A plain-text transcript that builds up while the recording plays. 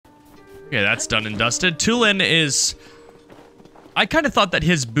Yeah, that's done and dusted. Tulin is... I kind of thought that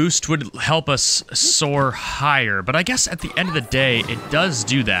his boost would help us soar higher, but I guess at the end of the day, it does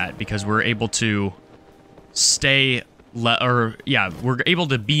do that because we're able to stay... we're able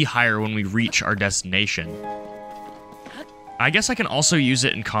to be higher when we reach our destination. I guess I can also use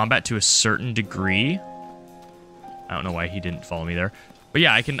it in combat to a certain degree. I don't know why he didn't follow me there. But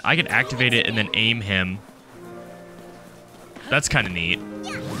yeah, I can activate it and then aim him. That's kind of neat.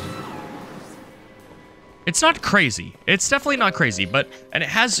 It's not crazy. It's definitely not crazy, and it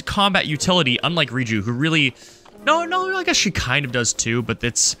has combat utility, unlike Riju, who really... No, I guess she kind of does too, but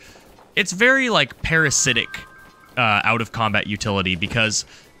it's very, like, parasitic out of combat utility, because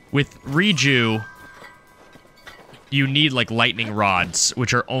with Riju, you need, like, lightning rods,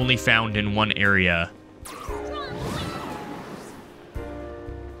 which are only found in one area.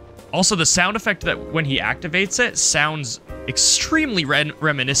 Also, the sound effect that when he activates it sounds extremely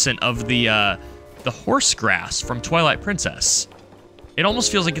reminiscent of the horse grass from Twilight Princess. It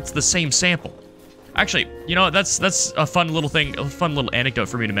almost feels like it's the same sample. Actually, you know, that's a fun little thing, a fun little anecdote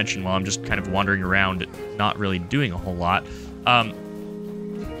for me to mention while I'm just kind of wandering around, not really doing a whole lot.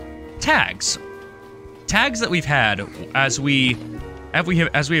 Tags that we've had as we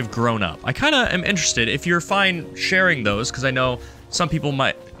have grown up. I kind of am interested if you're fine sharing those, because I know some people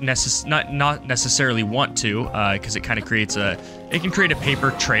might not necessarily want to, because it kind of creates it can create a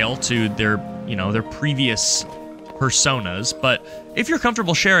paper trail to their previous personas. But if you're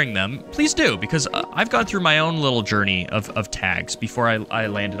comfortable sharing them, please do, because I've gone through my own little journey of tags before I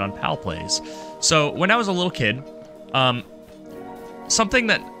landed on PalPlays. So when I was a little kid, something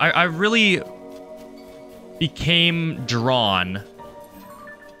that I really became drawn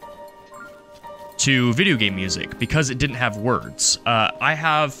to video game music because it didn't have words.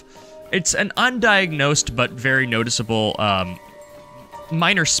 It's an undiagnosed but very noticeable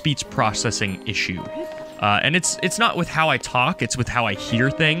minor speech processing issue. And it's not with how I talk, it's with how I hear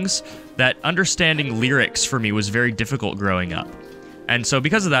things, that understanding lyrics for me was very difficult growing up. And so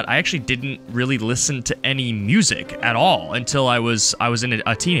because of that, I actually didn't really listen to any music at all until I was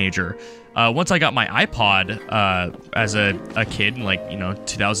a teenager. Once I got my iPod as a kid, in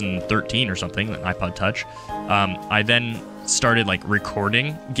 2013 or something, an iPod Touch, I then started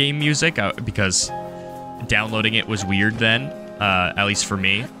recording game music because downloading it was weird then, at least for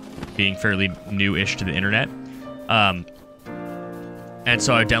me, being fairly new-ish to the internet. And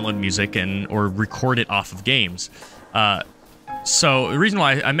so I download music or record it off of games. So the reason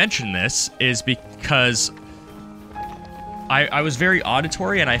why I mention this is because I was very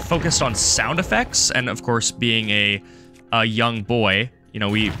auditory and I focused on sound effects, and of course, being a young boy,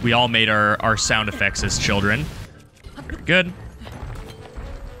 we all made our sound effects as children. Very good.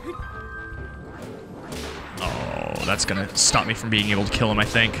 Oh, that's gonna stop me from being able to kill him, I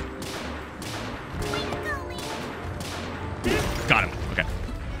think. Got him. Okay.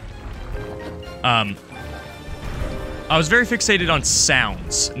 I was very fixated on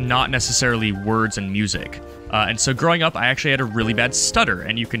sounds, not necessarily words and music. And so growing up, I actually had a really bad stutter,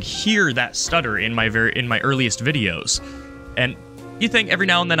 and you can hear that stutter in my earliest videos. And you think every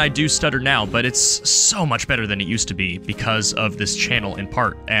now and then I do stutter now, but it's so much better than it used to be because of this channel in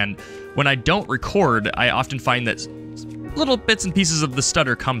part. And when I don't record, I often find that little bits and pieces of the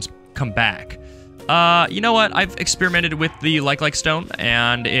stutter come back. You know what? I've experimented with the like stone,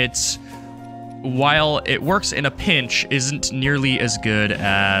 and while it works in a pinch, isn't nearly as good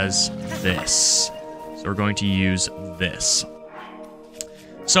as this. So we're going to use this.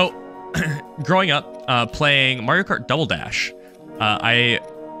 So, growing up, playing Mario Kart Double Dash,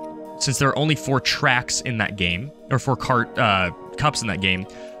 since there are only 4 tracks in that game, or 4 cups in that game,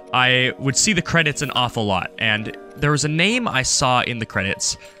 I would see the credits an awful lot. And there was a name I saw in the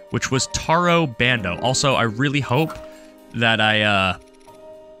credits, which was Taro Bando. Also, I really hope that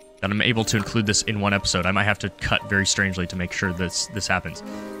I'm able to include this in one episode. I might have to cut very strangely to make sure this happens.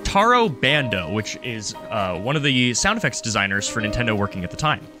 Taro Bando, which is one of the sound effects designers for Nintendo working at the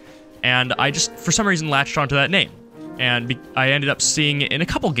time. And I just, for some reason, latched onto that name. And I ended up seeing it in a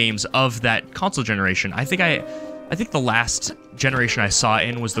couple games of that console generation. I think the last generation I saw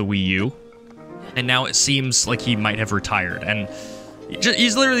in was the Wii U. And now it seems like he might have retired. And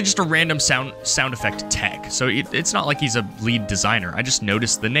he's literally just a random sound effect tech. So it's not like he's a lead designer. I just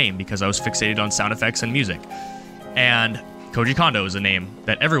noticed the name because I was fixated on sound effects and music. And Koji Kondo is a name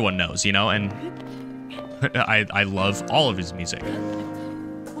that everyone knows, and I love all of his music.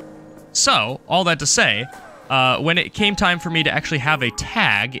 So, all that to say, when it came time for me to actually have a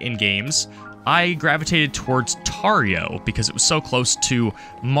tag in games, I gravitated towards Tario because it was so close to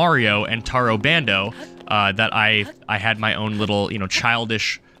Mario and Taro Bando that I had my own little,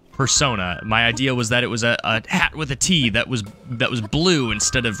 childish persona. My idea was that it was a hat with a T that was blue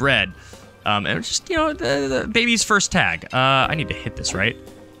instead of red. And it was just, you know, the baby's first tag. I need to hit this, right?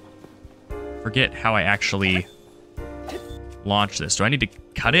 Forget how I actually launch this. Do I need to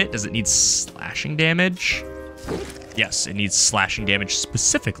cut it? Does it need slashing damage? Yes, it needs slashing damage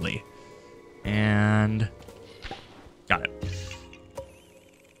specifically. And got it.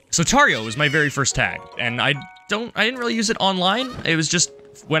 So Tario was my very first tag, and I didn't really use it online. It was just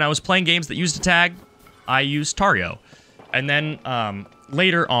when I was playing games that used a tag, I used Tario. And then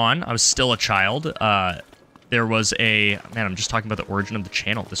later on, I was still a child. There was a man. I'm just talking about the origin of the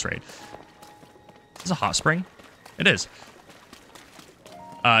channel at this rate. Is this a hot spring? It is.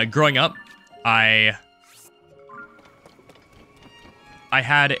 Growing up, I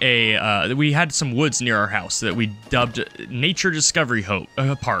had we had some woods near our house that we dubbed Nature Discovery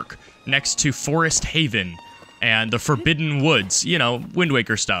Park, next to Forest Haven and the Forbidden Woods, you know, Wind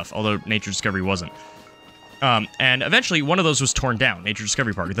Waker stuff, although Nature Discovery wasn't. And eventually one of those was torn down, Nature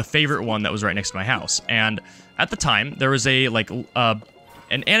Discovery Park, the favorite one that was right next to my house. And at the time, there was a, like, an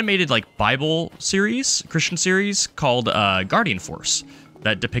animated, like, Bible series, Christian series, called Guardian Force,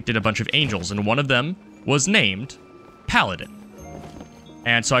 that depicted a bunch of angels, and one of them was named Paladin.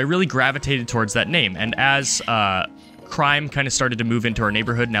 And so I really gravitated towards that name. And as crime kind of started to move into our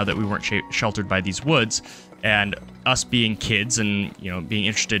neighborhood, now that we weren't sheltered by these woods, and us being kids and, you know, being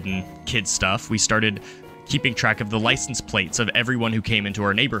interested in kid stuff, we started keeping track of the license plates of everyone who came into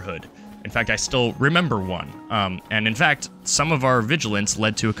our neighborhood. In fact, I still remember one. And in fact, some of our vigilance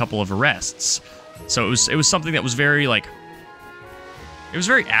led to a couple of arrests. So it was something that was very, like, it was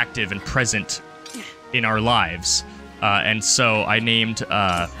very active and present in our lives. And so I named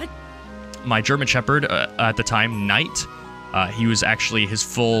my German Shepherd at the time Knight. He was actually his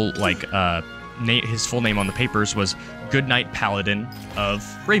full his full name on the papers was Goodnight Paladin of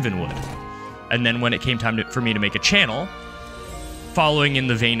Ravenwood. And then when it came time for me to make a channel, following in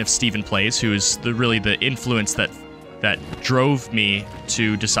the vein of PalPlays, who is really the influence that drove me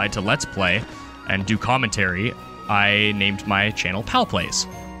to decide to Let's Play and do commentary, I named my channel PalPlays.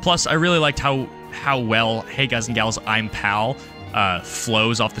 Plus, I really liked how well Hey Guys and Gals, I'm Pal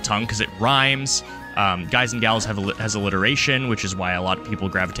flows off the tongue because it rhymes. Guys and Gals has alliteration, which is why a lot of people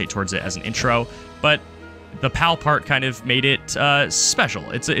gravitate towards it as an intro. But the Pal part kind of made it special.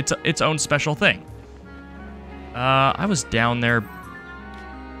 It's its own special thing. I was down there.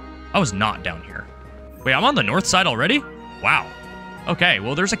 I was not down here. Wait, I'm on the north side already? Wow. Okay,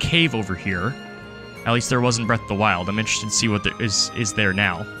 well, there's a cave over here. At least there was in Breath of the Wild. I'm interested to see what there is there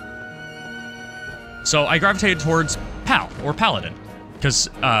now. So I gravitated towards Pal, or Paladin, because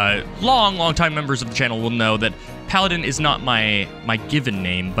long time members of the channel will know that Paladin is not my given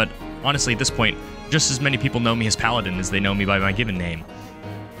name, but honestly, at this point, just as many people know me as Paladin as they know me by my given name.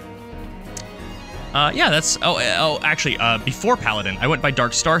 Yeah, that's... actually, before Paladin, I went by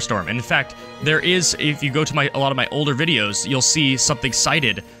Dark Starstorm, and in fact, there is, if you go to a lot of my older videos, you'll see something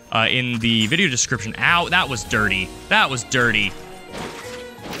cited in the video description. Ow, that was dirty. That was dirty.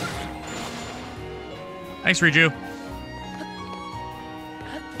 Thanks, Riju.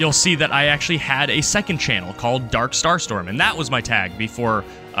 You'll see that I actually had a second channel called Dark Starstorm, and that was my tag before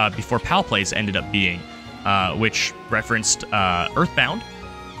PalPlays ended up being, which referenced Earthbound,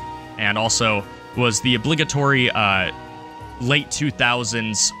 and also was the obligatory late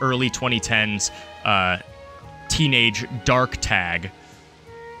 2000s, early 2010s teenage dark tag,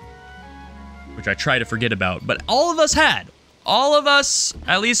 which I try to forget about, but all of us had. All of us,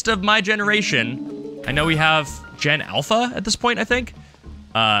 at least of my generation, I know we have Gen Alpha at this point, I think,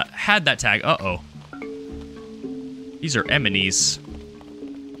 had that tag. Uh-oh. These are enemies.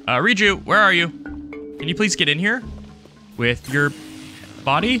 Riju, where are you? Can you please get in here with your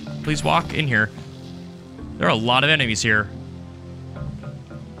body? Please walk in here. There are a lot of enemies here.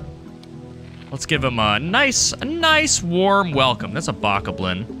 Let's give them a nice warm welcome. That's a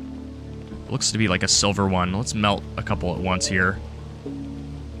bokoblin. Looks to be like a silver one. Let's melt a couple at once here.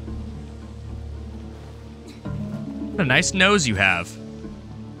 What a nice nose you have.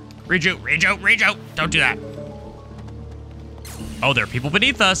 Riju, don't do that. Oh, there are people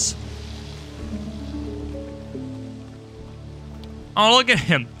beneath us. Oh, look at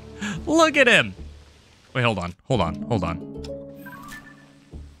him. Look at him. Wait, hold on.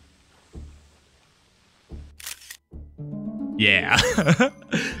 Yeah.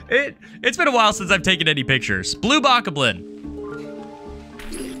 It's been a while since I've taken any pictures. Blue bokoblin.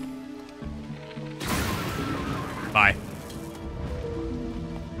 Bye.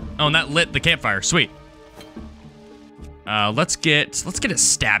 Oh, and that lit the campfire. Sweet. Let's get a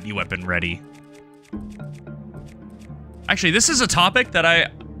stabby weapon ready. Actually, this is a topic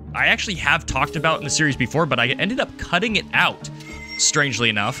that I actually have talked about in the series before, but I ended up cutting it out, strangely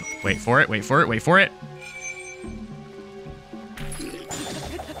enough. Wait for it, wait for it, wait for it.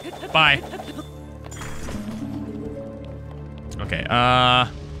 Bye. Okay,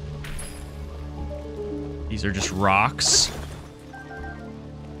 these are just rocks.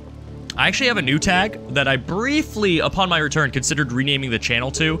 I actually have a new tag that I briefly, upon my return, considered renaming the channel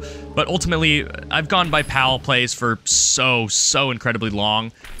to, but ultimately, I've gone by PalPlays for so incredibly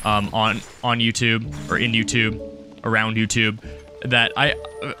long on YouTube, or in YouTube, around YouTube, that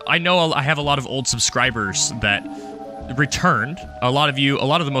I know I have a lot of old subscribers that returned. A lot of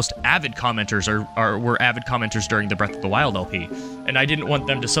the most avid commenters were avid commenters during the Breath of the Wild LP, and I didn't want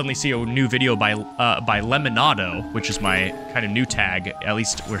them to suddenly see a new video by Lemonado, which is my kind of new tag, at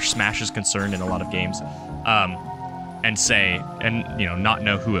least where Smash is concerned in a lot of games, and not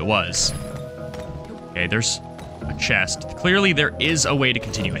know who it was. Okay, there's a chest. Clearly there is a way to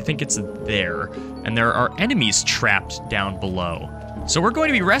continue. I think it's there, and there are enemies trapped down below. So we're going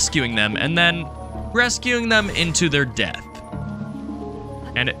to be rescuing them, and then rescuing them into their death.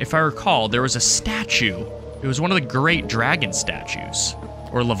 And if I recall, there was a statue. It was one of the great dragon statues.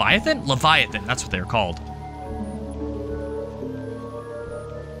 Or Leviathan? Leviathan, that's what they were called.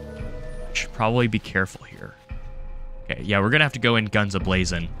 Should probably be careful here. Okay, yeah, we're gonna have to go in guns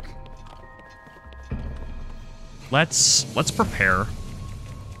a-blazing. Let's prepare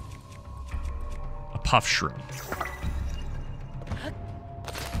a puff shroom.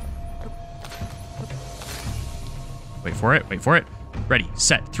 Wait for it, wait for it. Ready,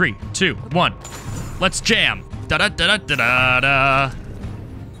 set, 3, 2, 1. Let's jam. Da da da da da da da.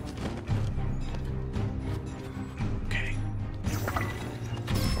 Okay.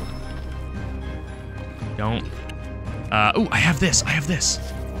 Don't. Ooh, I have this. I have this.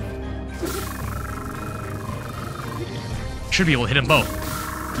 Should be able to hit them both.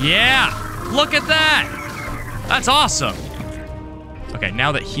 Yeah! Look at that! That's awesome. Okay,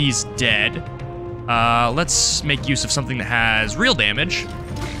 now that he's dead, let's make use of something that has real damage.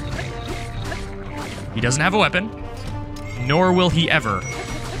 He doesn't have a weapon, nor will he ever.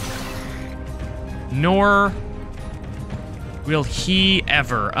 Nor will he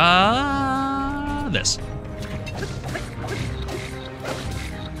ever. This.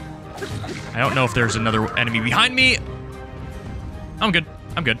 I don't know if there's another enemy behind me. I'm good.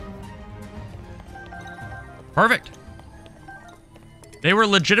 I'm good. Perfect. They were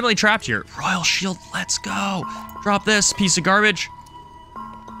legitimately trapped here. Royal Shield, let's go. Drop this piece of garbage.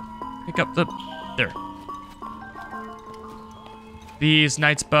 Pick up the... There. These,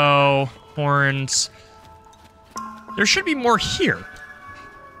 Knight's Bow, horns. There should be more here.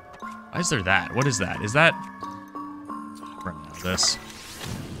 Why is there that? What is that? Is that... Run out of this.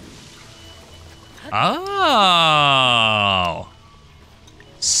 Oh.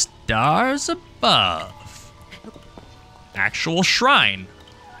 Stars above. Actual shrine.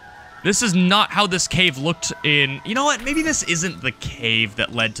 This is not how this cave looked in... You know what? Maybe this isn't the cave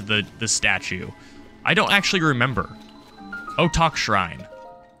that led to the statue. I don't actually remember. Otak Shrine.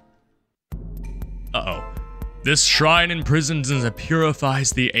 Uh-oh. This shrine imprisons and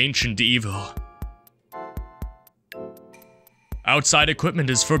purifies the ancient evil. Outside equipment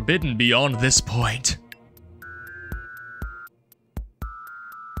is forbidden beyond this point.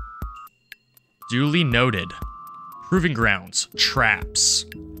 Duly noted. Proving grounds. Traps.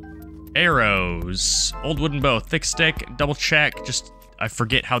 Arrows. Old wooden bow. Thick stick. Double check. Just, I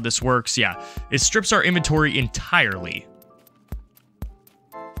forget how this works. Yeah. It strips our inventory entirely.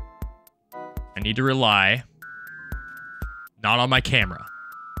 I need to rely... Not on my camera.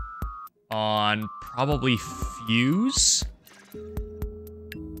 On probably fuse?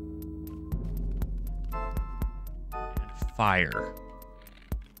 And fire.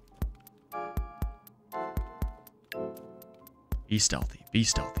 Be stealthy. Be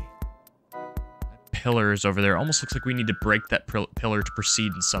stealthy. That pillar is over there. Almost looks like we need to break that pillar to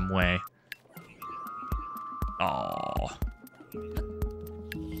proceed in some way. Oh.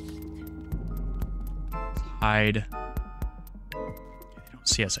 Let's hide. They don't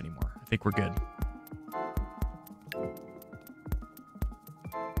see us anymore. I think we're good.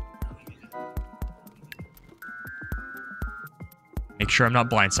 Make sure I'm not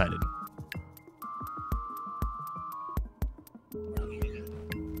blindsided.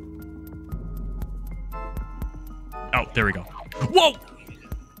 Oh, there we go. Whoa!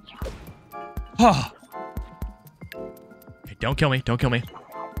 Oh. Okay, don't kill me. Don't kill me.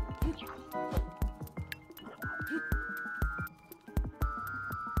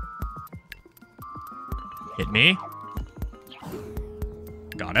 Hit me.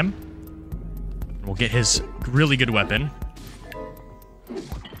 Got him. We'll get his really good weapon.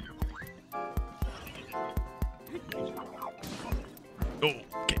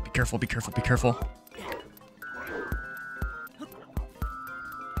 careful, be careful, be careful.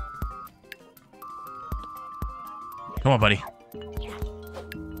 Come on, buddy.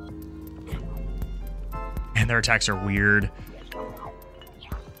 And their attacks are weird.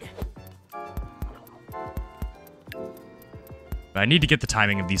 But I need to get the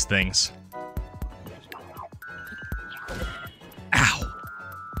timing of these things. Ow.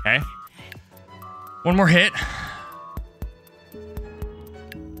 Okay. One more hit.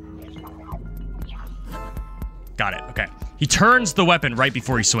 Got it. Okay. He turns the weapon right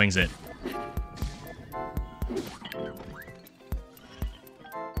before he swings it.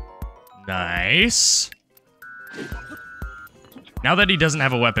 Nice. Now that he doesn't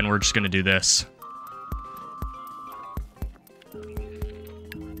have a weapon, we're just gonna do this.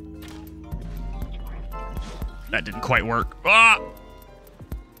 That didn't quite work. Ah!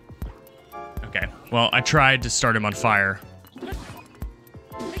 Okay, well, I tried to start him on fire.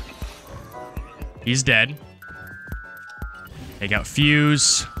 He's dead. Take out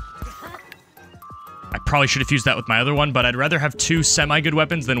fuse. I probably should have fused that with my other one, but I'd rather have 2 semi-good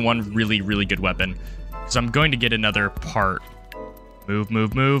weapons than 1 really, really good weapon. Because I'm going to get another part. Move,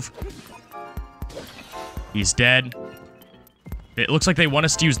 move, move. He's dead. It looks like they want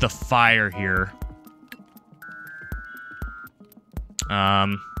us to use the fire here.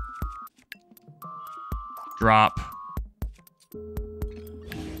 Drop.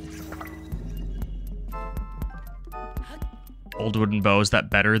 Old wooden bow, is that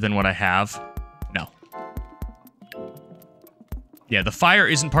better than what I have? No. Yeah, the fire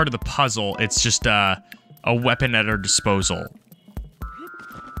isn't part of the puzzle. It's just a weapon at our disposal. Okay,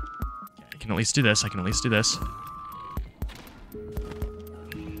 I can at least do this. I can at least do this.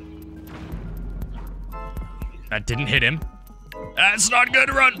 That didn't hit him. That's not good.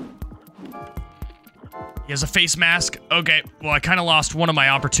 Run. He has a face mask. Okay, well, I kind of lost one of my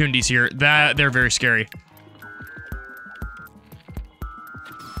opportunities here. They're very scary.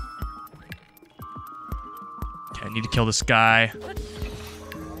 Okay, I need to kill this guy.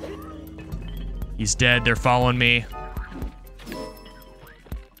 He's dead. They're following me.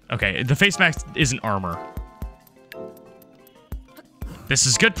 Okay, the face mask isn't armor. This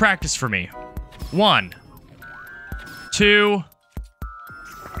is good practice for me. 1, 2,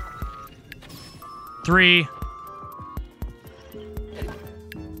 3.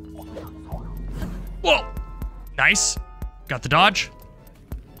 Whoa! Nice. Got the dodge.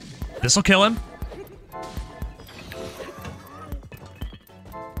 This'll kill him.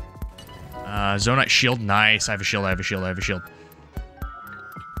 Zonite shield. Nice. I have a shield, I have a shield, I have a shield.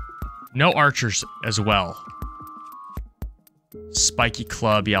 No archers as well. Spiky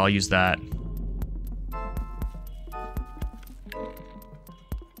club. Yeah, I'll use that.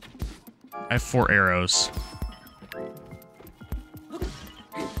 I have 4 arrows.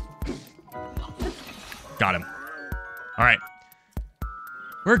 Got him. All right.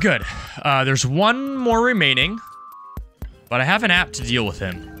 We're good. There's 1 more remaining, but I have an app to deal with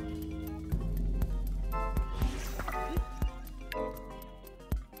him.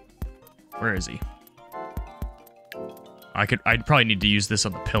 Where is he? I'd probably need to use this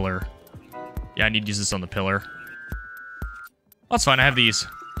on the pillar. Yeah, I need to use this on the pillar. That's fine, I have these.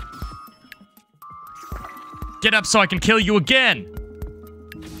 Get up so I can kill you again!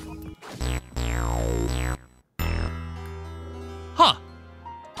 Huh.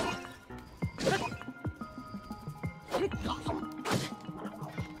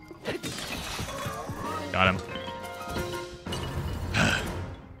 Got him.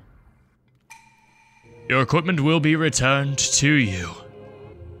 Your equipment will be returned to you.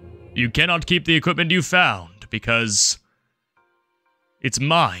 You cannot keep the equipment you found because it's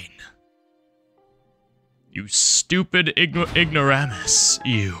mine. You stupid ignoramus,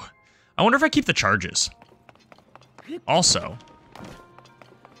 you. I wonder if I keep the charges. Also.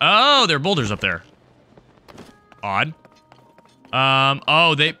 Oh, there are boulders up there. Odd.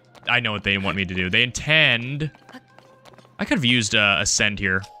 Oh, I know what they want me to do. They intend... I could have used Ascend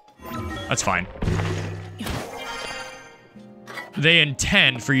here. That's fine. They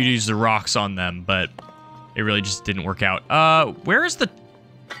intend for you to use the rocks on them, but it really just didn't work out. Where is the...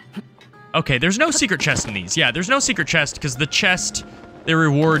 Okay, there's no secret chest in these. Yeah, there's no secret chest because the chest, they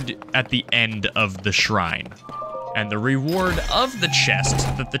reward at the end of the shrine. And the reward of the chest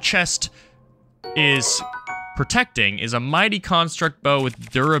that the chest is protecting is a mighty construct bow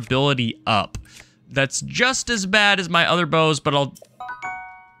with durability up. That's just as bad as my other bows, but I'll...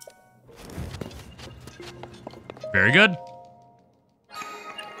 Very good.